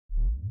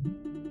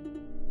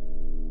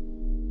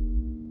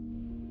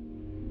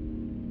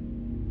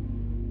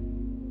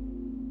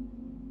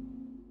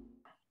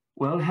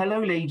Well, hello,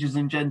 ladies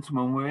and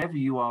gentlemen, wherever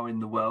you are in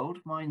the world.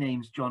 My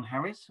name's Jon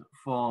Harris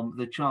from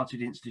the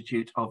Chartered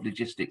Institute of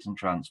Logistics and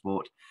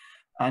Transport,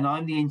 and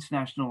I'm the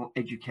International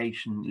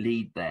Education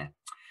Lead there.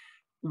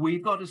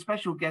 We've got a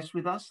special guest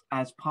with us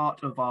as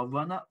part of our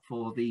run-up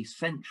for the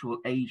Central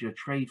Asia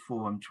Trade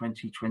Forum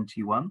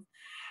 2021,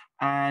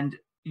 and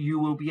you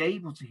will be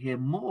able to hear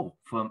more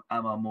from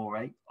Amar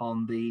More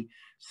on the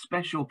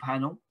special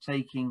panel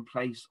taking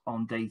place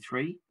on day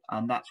 3,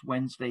 and that's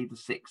Wednesday, the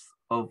 6th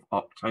of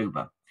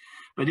October.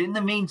 But in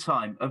the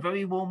meantime, a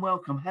very warm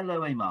welcome.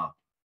 Hello, Amar.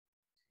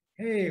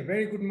 Hey,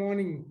 very good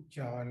morning,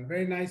 John.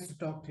 Very nice to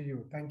talk to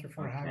you. Thank you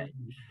for having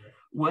me here.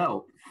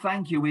 Well,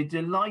 thank you. We're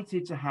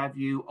delighted to have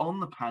you on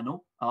the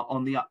panel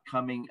on the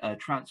upcoming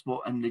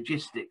transport and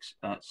logistics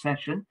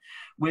session.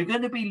 We're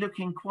going to be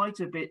looking quite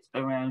a bit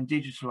around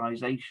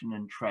digitalization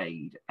and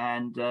trade.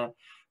 And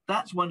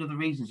that's one of the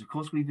reasons, of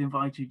course, we've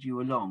invited you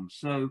along.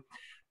 So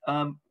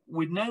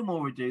with no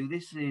more ado,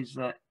 this is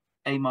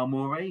Amar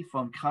More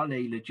from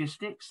Kale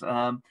Logistics,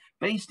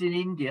 based in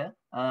India,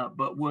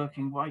 but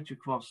working right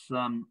across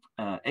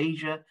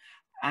Asia,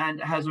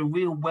 and has a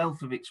real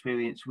wealth of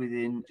experience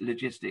within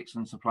logistics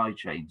and supply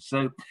chain.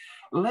 So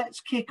let's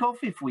kick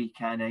off, if we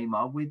can,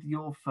 Amar, with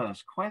your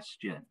first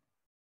question.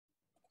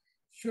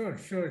 Sure,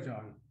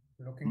 John.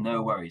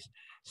 No worries.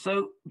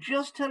 So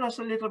just tell us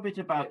a little bit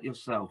about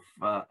yourself,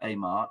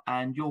 Amar,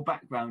 and your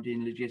background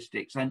in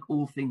logistics and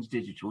all things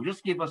digital.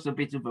 Just give us a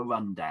bit of a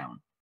rundown.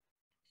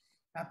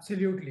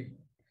 Absolutely.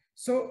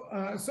 So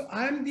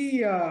I'm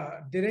the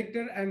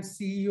director and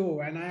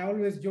CEO, and I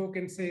always joke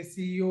and say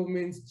CEO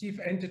means Chief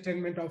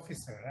Entertainment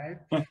Officer, right?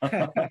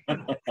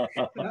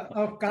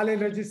 Of Kale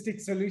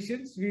Logistics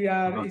Solutions. We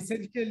are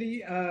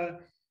essentially a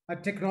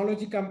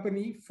technology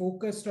company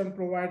focused on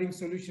providing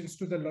solutions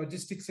to the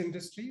logistics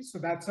industry. So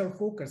that's our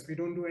focus. We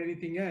don't do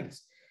anything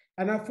else.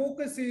 And our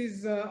focus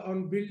is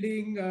on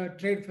building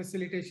trade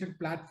facilitation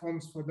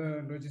platforms for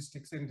the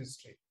logistics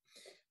industry.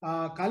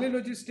 Kale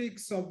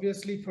Logistics,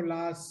 obviously, for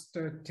last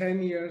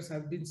 10 years,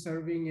 have been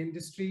serving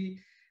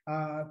industry,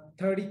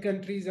 30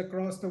 countries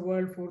across the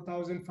world,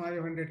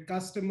 4,500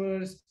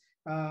 customers,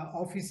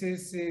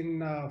 offices in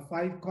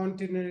 5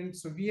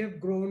 continents. So we have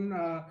grown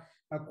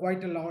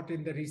quite a lot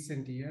in the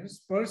recent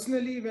years.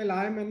 Personally, well,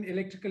 I'm an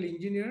electrical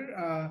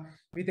engineer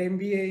with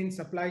MBA in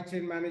supply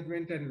chain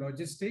management and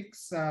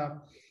logistics. I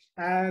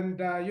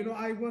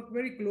work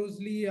very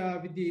closely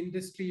with the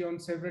industry on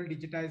several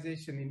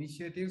digitization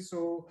initiatives.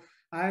 So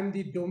I'm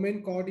the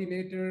domain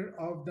coordinator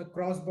of the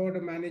cross-border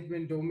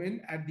management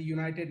domain at the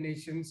United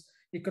Nations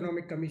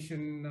Economic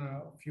Commission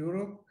of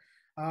Europe.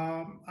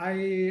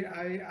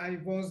 I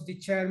was the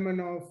chairman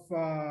of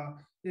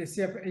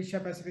the Asia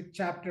Pacific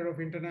chapter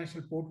of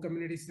International Port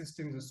Community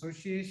Systems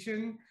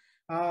Association.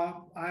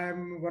 I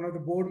am one of the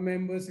board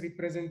members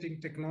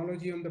representing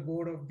technology on the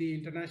board of the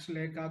International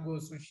Air Cargo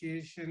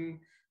Association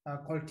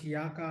called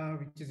TIACA,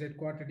 which is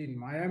headquartered in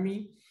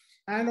Miami.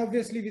 And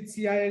obviously with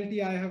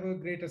CILT, I have a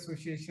great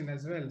association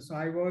as well. So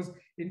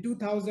in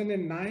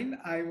 2009,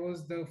 I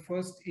was the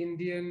first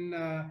Indian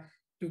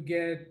to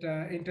get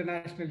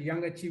International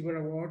Young Achiever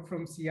Award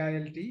from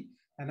CILT.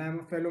 And I'm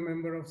a fellow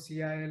member of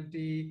CILT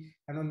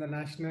and on the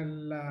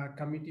National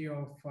Committee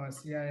of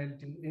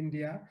CILT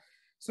India.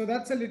 So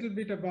that's a little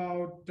bit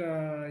about,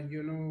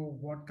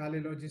 what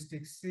Kale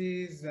Logistics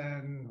is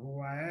and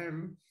who I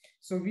am.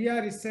 So we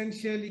are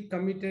essentially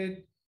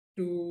committed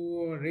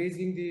to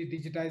raising the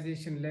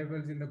digitization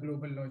levels in the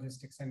global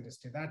logistics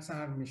industry. That's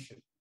our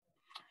mission.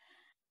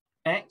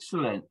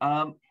 Excellent.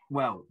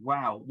 Well,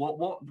 wow,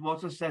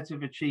 what a set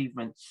of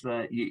achievements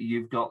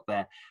you've got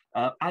there.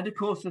 And of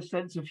course, a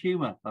sense of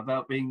humor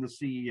about being the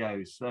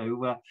CEO.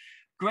 So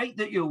great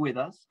that you're with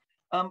us.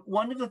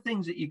 One of the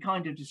things that you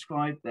kind of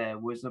described there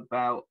was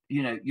about,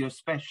 your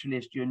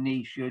specialist, your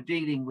niche, you're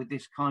dealing with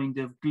this kind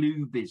of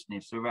glue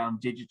business around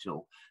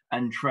digital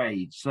and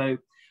trade. So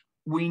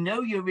we know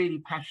you're really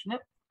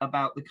passionate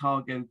about the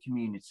cargo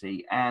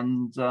community,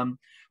 and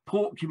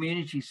port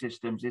community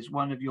systems is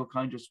one of your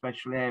kind of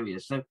special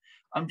areas. So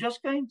I'm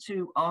just going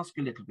to ask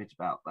a little bit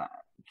about that.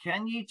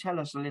 Can you tell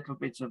us a little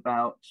bit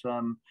about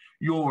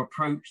your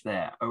approach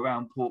there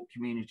around port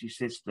community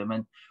system,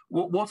 and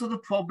what are the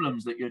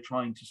problems that you're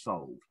trying to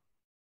solve?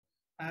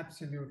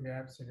 Absolutely,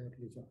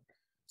 John.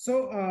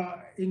 So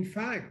in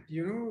fact,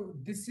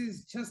 this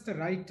is just the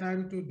right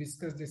time to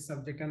discuss this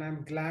subject, and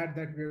I'm glad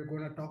that we're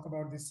going to talk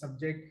about this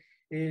subject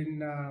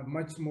in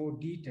much more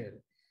detail.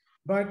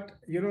 But,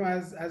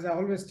 as I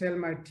always tell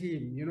my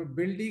team,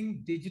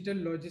 building digital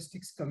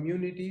logistics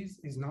communities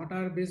is not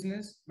our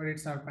business, but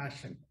it's our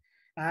passion.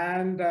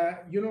 And,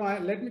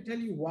 let me tell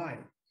you why.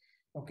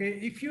 Okay,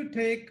 if you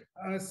take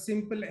a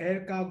simple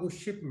air cargo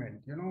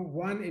shipment,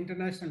 one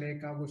international air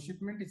cargo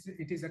shipment,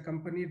 it is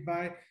accompanied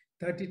by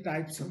 30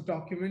 types of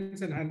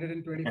documents and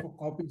 124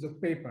 copies of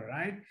paper,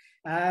 right?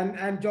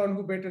 And John,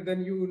 who better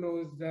than you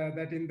knows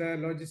that in the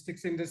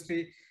logistics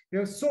industry, you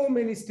have so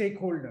many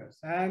stakeholders,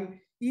 and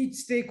each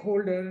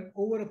stakeholder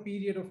over a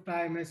period of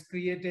time has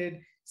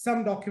created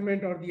some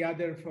document or the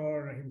other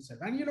for himself.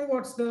 And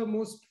what's the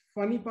most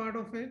funny part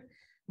of it?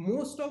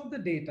 most of the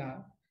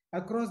data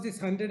across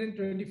this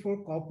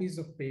 124 copies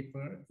of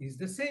paper is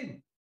the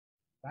same,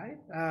 right?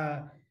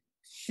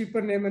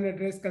 Shipper name and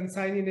address,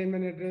 consignee name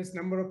and address,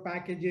 number of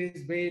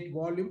packages, weight,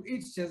 volume,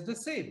 it's just the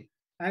same.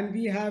 And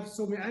we have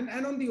so many,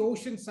 and on the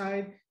ocean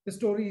side, the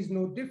story is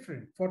no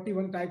different.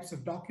 41 types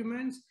of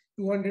documents,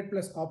 200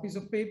 plus copies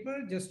of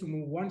paper just to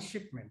move one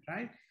shipment,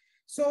 right?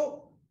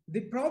 So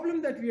the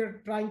problem that we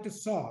are trying to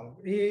solve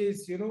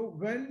is,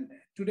 when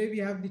today we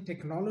have the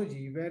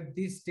technology where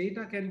this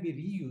data can be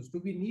reused,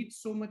 do we need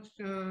so much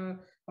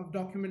of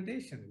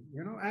documentation,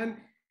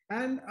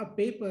 and a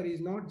paper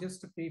is not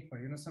just a paper.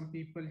 Some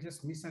people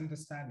just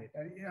misunderstand it.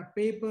 A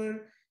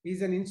paper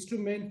is an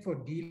instrument for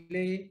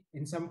delay,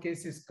 in some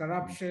cases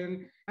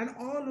corruption, and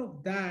all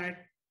of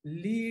that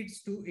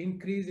leads to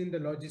increase in the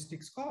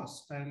logistics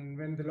cost. And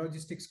when the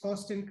logistics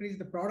cost increase,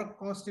 the product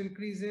cost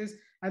increases,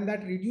 and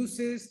that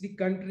reduces the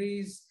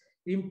country's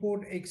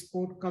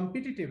import-export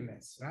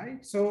competitiveness,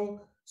 right? So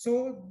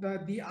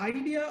the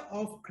idea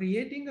of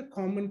creating a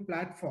common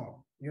platform,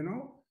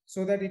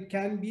 so that it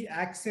can be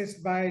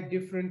accessed by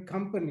different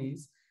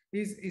companies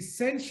is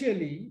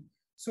essentially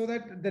so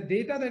that the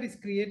data that is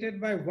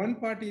created by one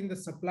party in the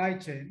supply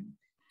chain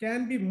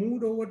can be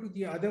moved over to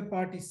the other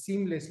party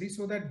seamlessly,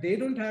 so that they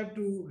don't have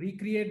to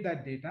recreate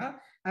that data,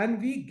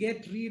 and we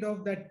get rid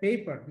of that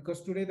paper,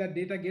 because today that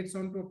data gets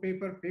onto a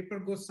paper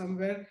goes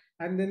somewhere,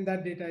 and then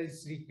that data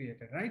is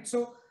recreated, right?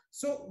 So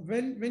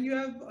when you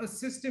have a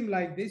system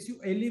like this, you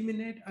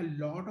eliminate a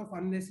lot of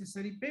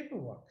unnecessary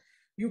paperwork.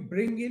 You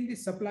bring in the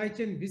supply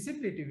chain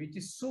visibility, which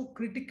is so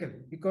critical,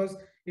 because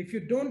if you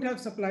don't have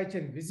supply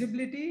chain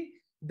visibility,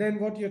 then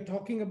what you're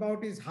talking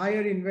about is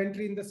higher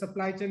inventory in the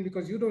supply chain,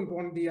 because you don't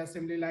want the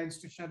assembly lines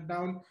to shut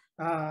down,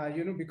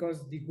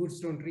 because the goods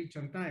don't reach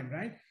on time,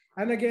 right?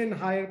 And again,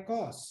 higher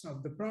costs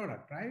of the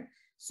product, right?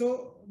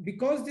 So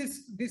because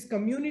this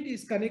community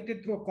is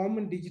connected through a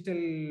common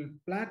digital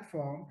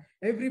platform,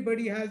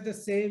 everybody has the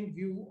same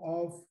view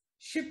of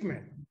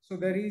shipment. So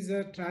there is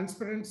a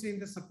transparency in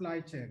the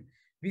supply chain.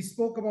 We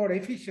spoke about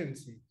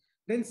efficiency,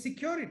 then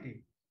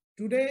security.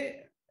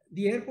 Today,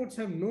 the airports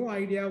have no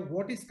idea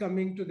what is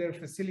coming to their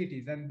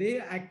facilities, and they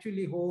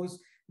actually host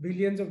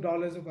billions of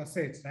dollars of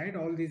assets, right?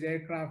 All these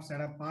aircrafts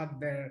that are parked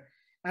there.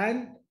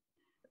 And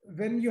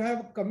when you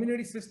have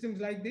community systems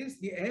like this,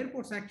 the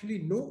airports actually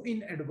know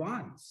in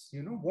advance,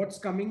 what's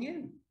coming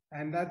in.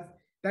 And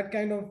that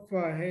kind of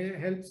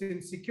helps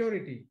in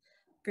security.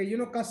 Okay,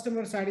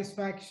 customer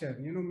satisfaction,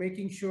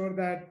 making sure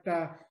that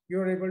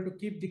you're able to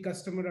keep the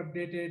customer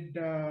updated,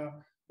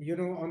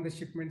 on the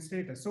shipment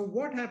status. So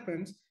what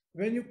happens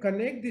when you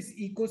connect this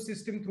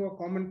ecosystem through a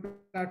common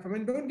platform?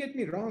 And don't get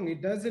me wrong,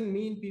 it doesn't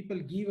mean people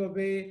give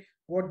away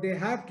what they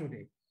have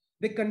today.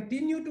 They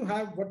continue to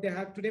have what they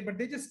have today, but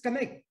they just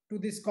connect to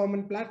this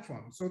common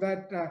platform so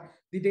that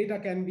the data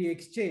can be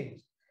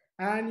exchanged.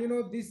 And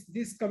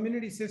these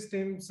community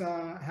systems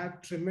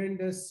have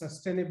tremendous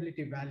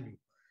sustainability value.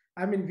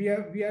 I mean, we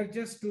are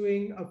just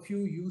doing a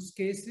few use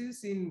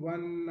cases in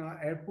one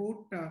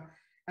airport,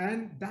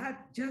 and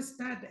that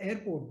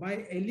airport,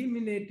 by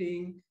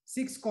eliminating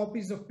 6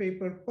 copies of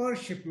paper per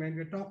shipment,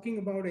 we're talking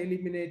about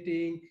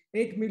eliminating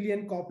 8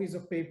 million copies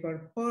of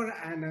paper per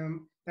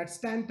annum. That's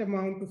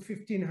tantamount to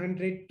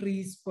 1,500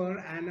 trees per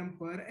annum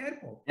per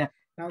airport. Yeah.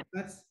 Now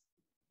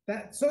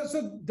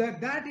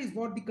that is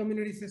what the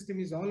community system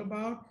is all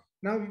about.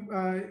 Now,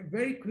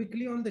 very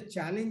quickly on the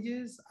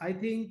challenges, I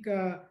think.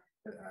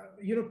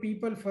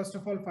 People first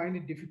of all find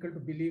it difficult to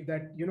believe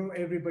that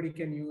everybody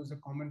can use a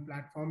common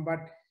platform,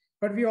 but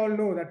we all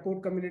know that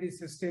port community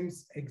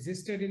systems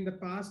existed in the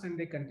past and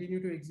they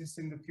continue to exist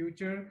in the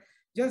future.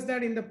 Just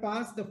that in the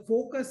past, the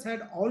focus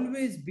had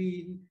always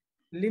been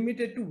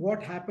limited to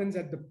what happens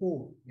at the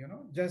port,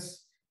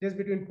 just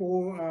between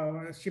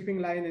port, shipping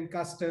line and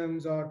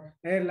customs, or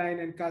airline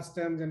and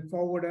customs, and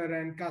forwarder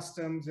and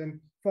customs, and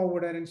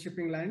forwarder and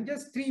shipping line,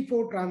 just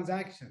 3-4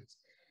 transactions.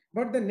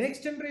 But the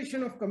next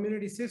generation of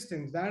community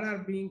systems that are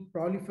being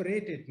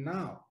proliferated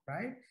now,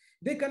 right?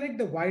 They connect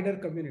the wider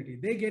community.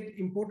 They get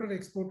importer,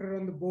 exporter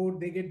on the board.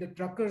 They get the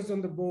truckers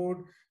on the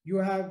board. You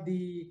have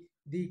the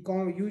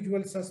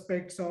usual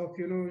suspects of,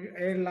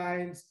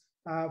 airlines,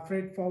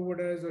 freight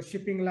forwarders, or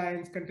shipping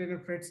lines, container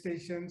freight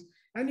stations,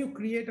 and you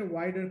create a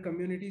wider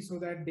community so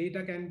that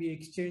data can be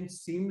exchanged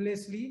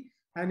seamlessly,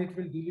 and it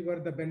will deliver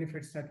the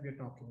benefits that we're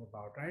talking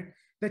about, right?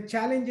 The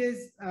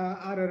challenges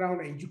are around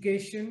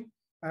education,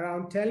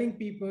 around telling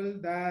people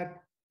that,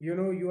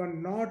 you are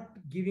not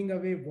giving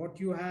away what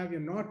you have,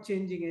 you're not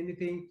changing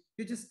anything,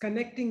 you're just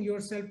connecting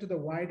yourself to the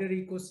wider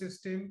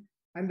ecosystem,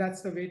 and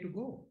that's the way to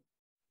go.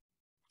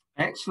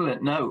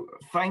 Excellent. No,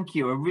 thank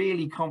you. A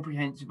really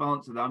comprehensive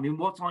answer there. I mean,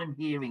 what I'm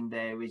hearing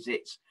there is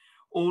it's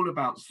all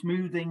about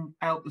smoothing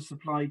out the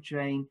supply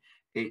chain,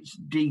 it's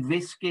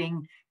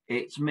de-risking,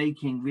 it's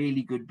making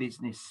really good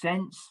business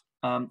sense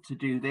to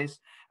do this,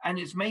 and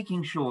it's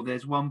making sure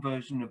there's one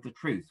version of the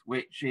truth,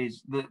 which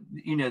is the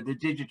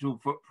digital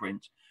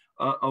footprint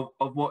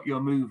of what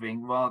you're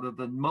moving, rather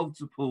than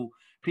multiple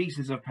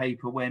pieces of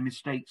paper where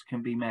mistakes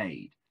can be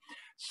made.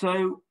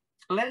 So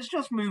let's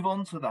just move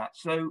on to that.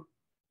 So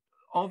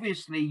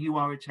obviously you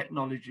are a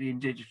technology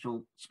and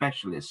digital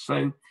specialist.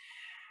 So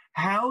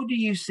how do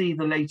you see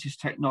the latest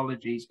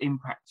technologies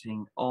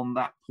impacting on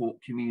that port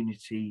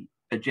community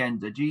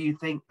agenda? Do you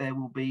think there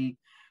will be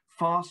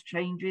fast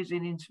changes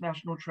in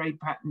international trade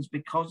patterns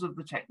because of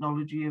the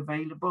technology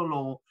available,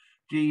 or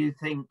do you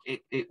think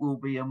it will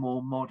be a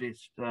more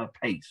modest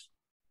pace?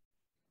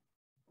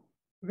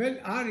 Well,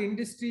 our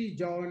industry,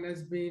 John,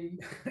 has been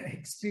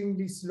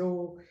extremely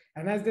slow.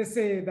 And as they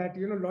say that,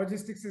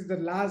 logistics is the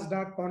last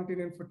dark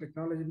continent for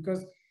technology,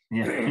 because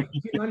Yeah.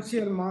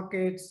 financial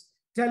markets,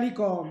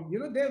 telecom,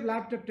 they've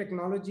lapped up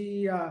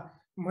technology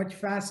much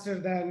faster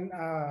than,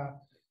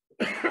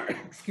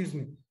 excuse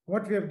me,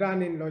 what we have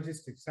done in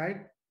logistics,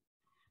 right?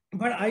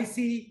 But I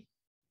see,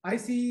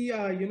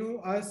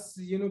 us,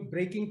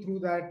 breaking through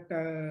that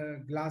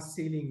glass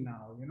ceiling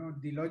now.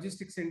 The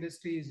logistics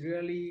industry is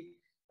really,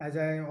 as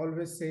I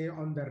always say,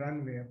 on the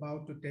runway,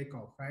 about to take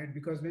off, right?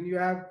 Because when you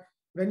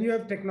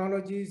have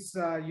technologies,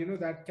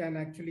 that can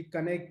actually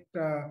connect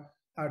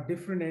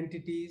different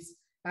entities,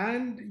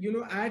 and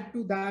add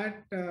to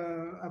that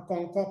a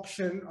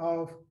concoction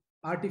of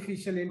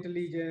artificial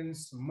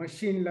intelligence,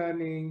 machine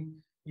learning,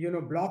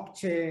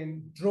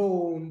 blockchain,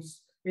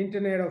 drones,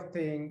 Internet of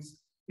Things.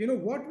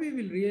 What we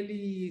will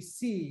really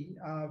see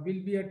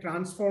will be a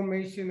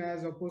transformation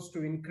as opposed to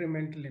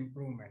incremental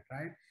improvement,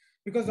 right?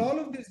 Because all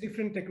of these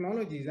different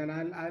technologies, and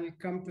I'll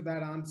come to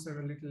that answer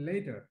a little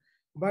later,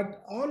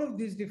 but all of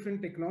these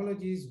different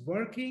technologies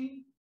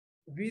working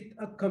with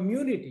a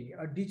community,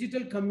 a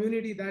digital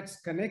community that's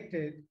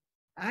connected,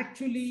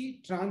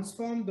 actually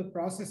transform the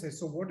processes.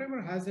 So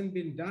whatever hasn't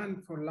been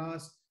done for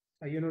last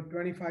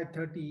 25,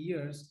 30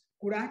 years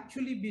could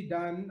actually be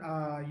done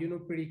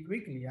pretty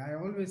quickly. I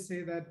always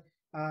say that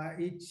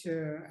each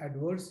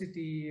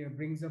adversity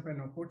brings up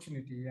an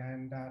opportunity,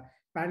 and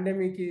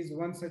pandemic is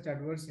one such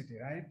adversity,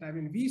 right? I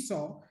mean, we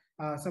saw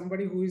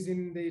somebody who is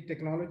in the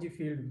technology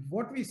field.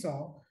 What we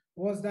saw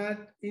was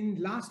that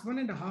in last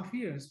 1.5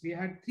 years, we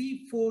had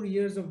 3-4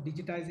 years of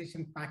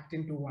digitization packed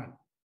into one,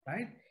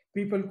 right?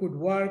 People could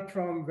work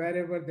from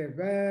wherever they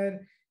were.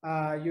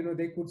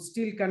 They could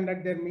still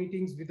conduct their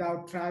meetings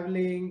without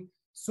traveling,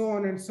 so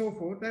on and so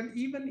forth, and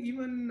even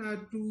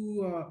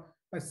to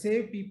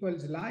save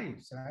people's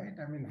lives, right?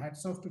 I mean,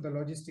 hats off to the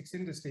logistics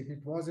industry. If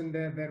it wasn't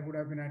there, there would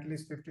have been at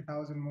least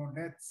 50,000 more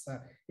deaths,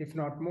 if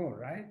not more,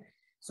 right?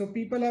 So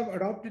people have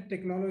adopted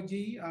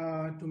technology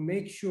to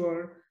make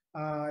sure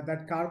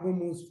that cargo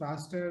moves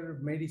faster,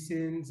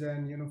 medicines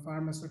and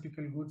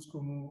pharmaceutical goods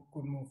could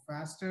move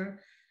faster.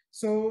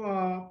 So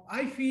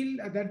I feel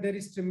that there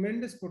is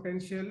tremendous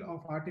potential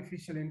of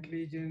artificial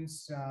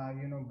intelligence,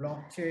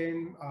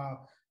 blockchain,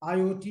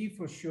 IoT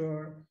for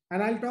sure.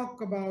 And I'll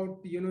talk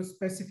about,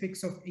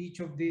 specifics of each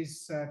of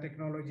these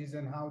technologies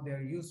and how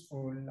they're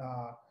useful,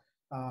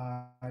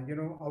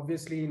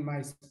 obviously in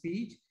my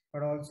speech,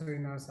 but also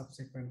in our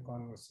subsequent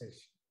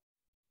conversation.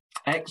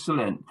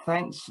 Excellent.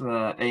 Thanks,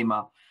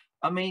 Amar.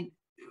 I mean,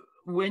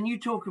 when you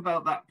talk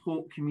about that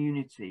port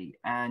community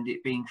and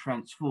it being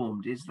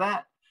transformed, is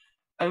that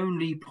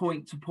only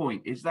point to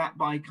point? Is that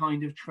by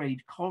kind of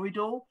trade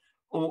corridor,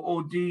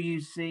 or do you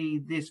see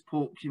this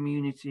port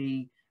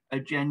community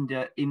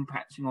agenda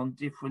impacting on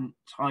different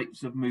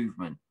types of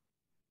movement?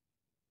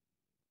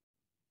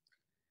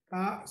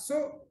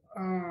 So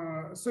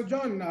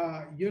John,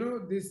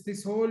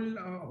 this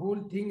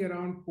whole thing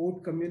around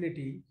port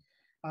community.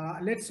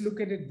 Let's look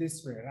at it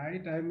this way,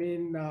 right? I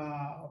mean,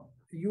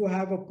 you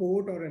have a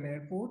port or an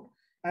airport,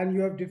 and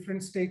you have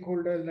different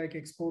stakeholders like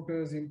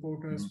exporters,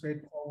 importers,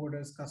 freight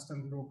forwarders,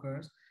 customs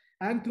brokers.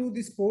 And through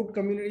this port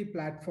community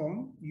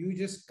platform, you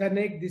just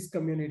connect this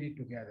community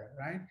together,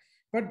 right?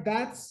 But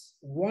that's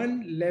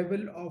one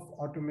level of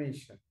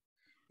automation.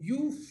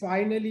 You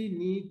finally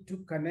need to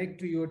connect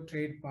to your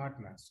trade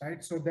partners,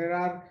 right? So there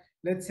are,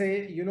 let's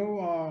say,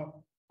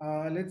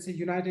 let's say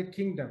United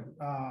Kingdom,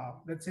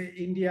 let's say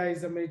India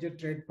is a major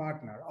trade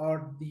partner,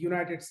 or the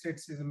United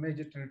States is a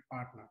major trade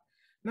partner.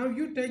 Now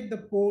you take the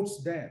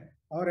ports there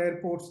or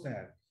airports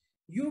there.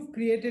 You've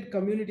created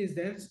communities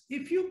there.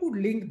 If you could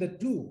link the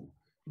two,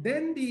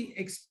 then the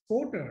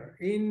exporter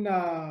in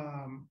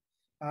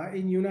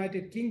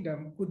United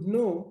Kingdom could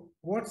know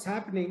what's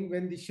happening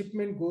when the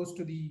shipment goes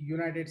to the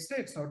United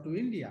States or to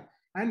India,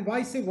 and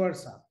vice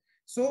versa.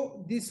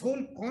 So this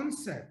whole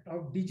concept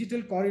of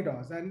digital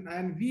corridors,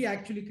 and we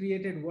actually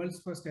created world's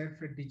first air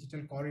freight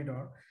digital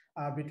corridor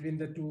between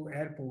the two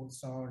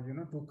airports or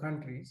two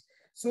countries.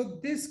 So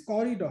this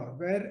corridor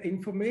where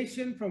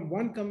information from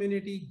one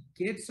community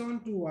gets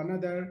on to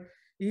another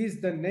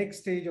is the next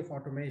stage of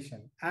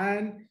automation.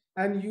 And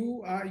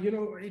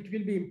it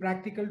will be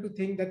impractical to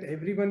think that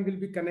everyone will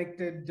be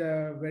connected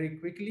very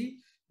quickly.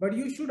 But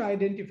you should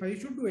identify, you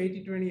should do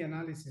 80-20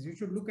 analysis. You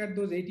should look at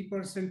those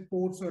 80%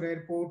 ports or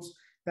airports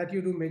that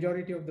you do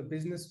majority of the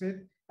business with,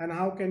 and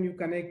how can you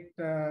connect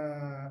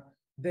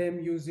them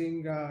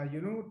using,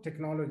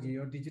 technology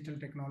or digital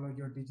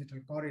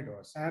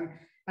corridors.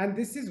 And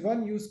this is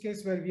one use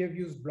case where we have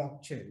used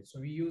blockchain. So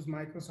we use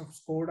Microsoft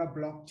Skoda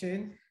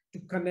blockchain to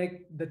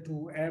connect the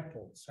two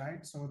airports,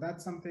 right? So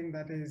that's something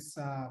that is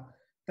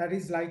that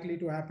is likely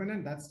to happen,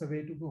 and that's the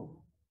way to go.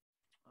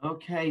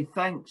 Okay,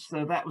 thanks.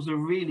 So that was a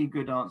really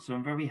good answer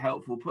and very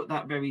helpful. Put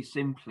that very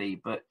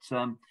simply, but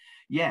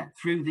yeah,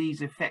 through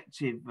these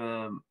effective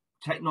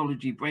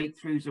technology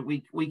breakthroughs, that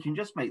we can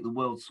just make the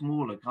world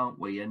smaller, can't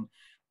we? And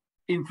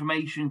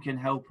information can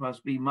help us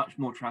be much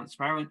more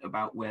transparent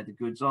about where the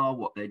goods are,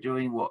 what they're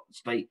doing, what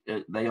state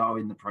they are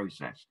in the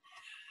process.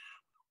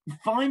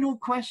 Final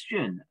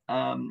question,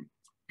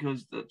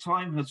 because the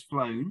time has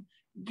flown.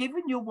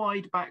 Given your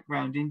wide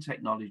background in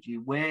technology,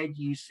 where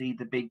do you see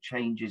the big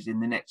changes in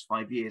the next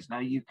 5 years? Now,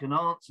 you can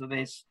answer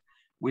this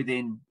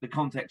within the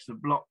context of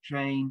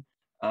blockchain,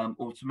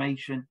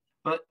 automation,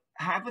 but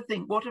have a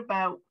think. What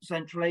about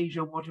Central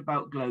Asia? What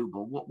about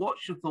global?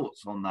 What's your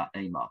thoughts on that,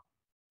 Amar?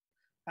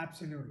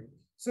 Absolutely.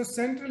 So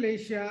Central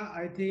Asia,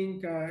 I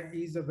think,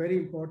 is a very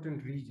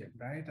important region,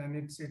 right? And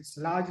it's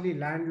largely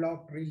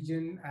landlocked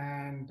region,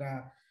 and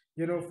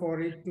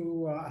for it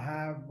to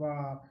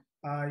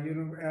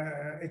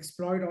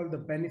exploit all the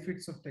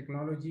benefits of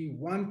technology.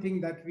 One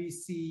thing that we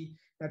see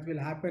that will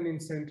happen in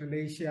Central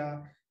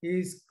Asia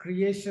is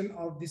creation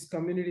of these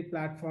community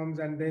platforms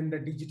and then the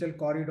digital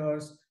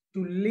corridors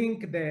to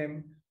link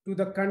them to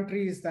the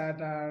countries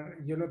that are,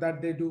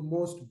 that they do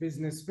most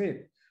business with,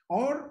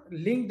 or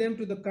link them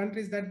to the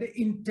countries that they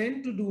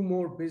intend to do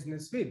more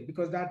business with,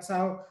 because that's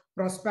how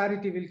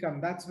prosperity will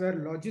come. That's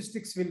where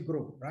logistics will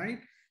grow, right?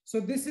 So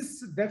this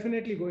is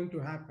definitely going to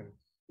happen.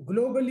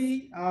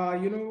 Globally,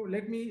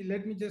 let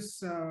me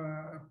just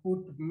put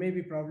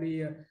maybe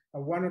probably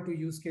one or two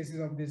use cases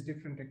of these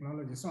different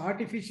technologies. So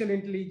artificial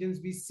intelligence,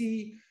 we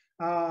see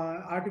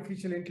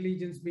artificial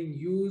intelligence being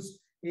used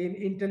in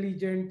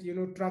intelligent,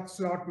 truck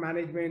slot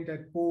management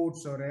at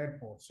ports or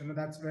airports.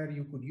 That's where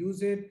you could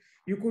use it.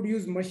 You could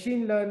use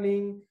machine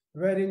learning,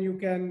 wherein you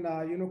can,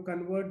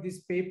 convert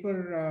this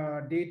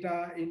paper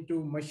data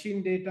into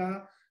machine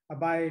data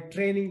by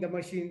training the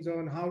machines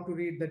on how to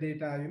read the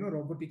data,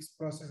 robotics,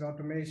 process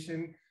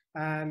automation,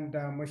 and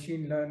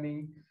machine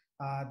learning.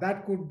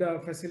 That could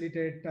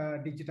facilitate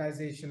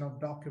digitization of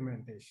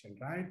documentation,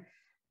 right?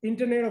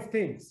 Internet of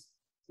Things,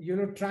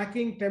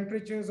 tracking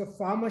temperatures of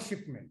farmer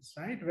shipments,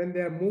 right? When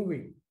they're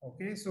moving,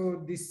 okay?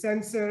 So these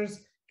sensors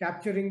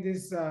capturing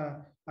these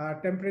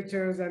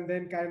temperatures and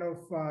then kind of,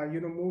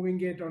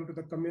 moving it onto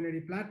the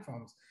community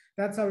platforms.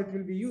 That's how it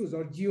will be used.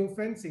 Or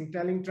geofencing,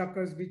 telling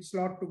truckers which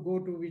slot to go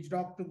to, which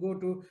dock to go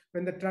to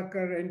when the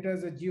trucker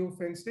enters a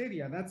geofenced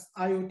area. That's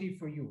IoT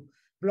for you.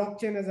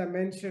 Blockchain, as I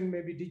mentioned,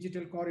 maybe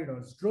digital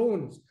corridors.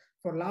 Drones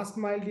for last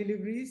mile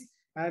deliveries,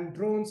 and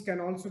drones can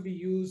also be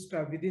used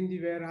within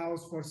the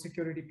warehouse for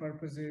security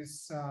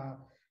purposes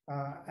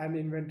and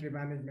inventory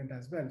management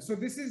as well. So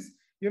this is,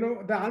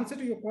 the answer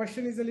to your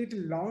question is a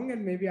little long,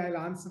 and maybe I'll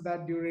answer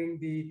that during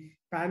the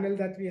panel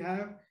that we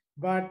have.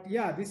 But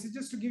yeah, this is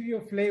just to give you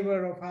a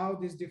flavor of how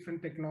these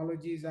different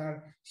technologies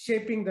are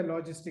shaping the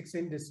logistics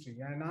industry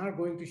and are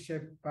going to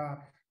shape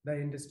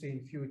the industry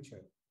in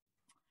future.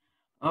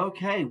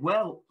 Okay,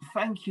 well,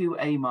 thank you,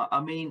 Amar.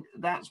 I mean,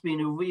 that's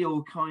been a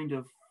real kind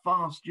of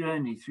fast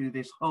journey through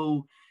this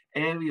whole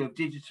area of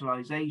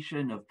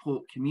digitalization of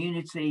port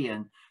community,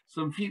 and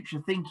some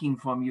future thinking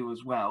from you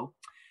as well.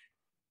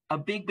 A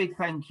big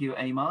thank you,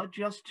 Amar.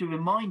 Just to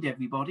remind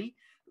everybody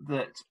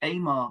that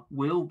Amar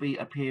will be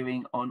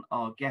appearing on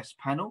our guest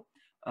panel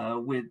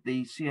with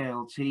the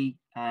CILT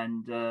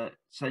and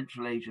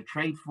Central Asia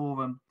Trade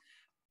Forum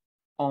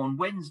on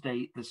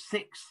Wednesday, the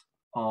 6th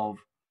of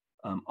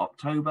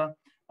October,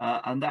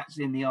 and that's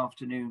in the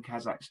afternoon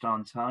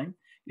Kazakhstan time.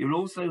 You'll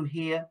also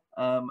hear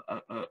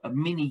a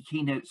mini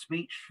keynote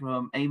speech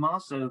from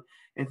Amar. So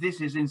if this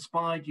has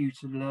inspired you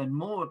to learn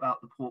more about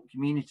the port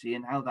community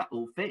and how that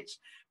all fits,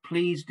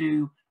 please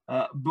do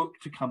book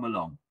to come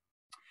along.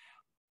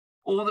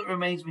 All that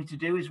remains me to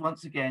do is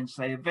once again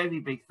say a very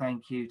big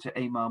thank you to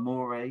Amar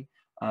More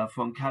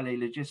from Kale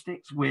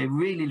Logistics. We're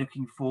really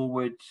looking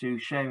forward to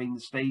sharing the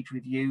stage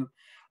with you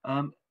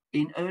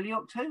in early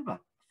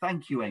October.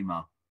 Thank you,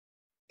 Amar.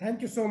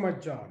 Thank you so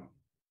much, John.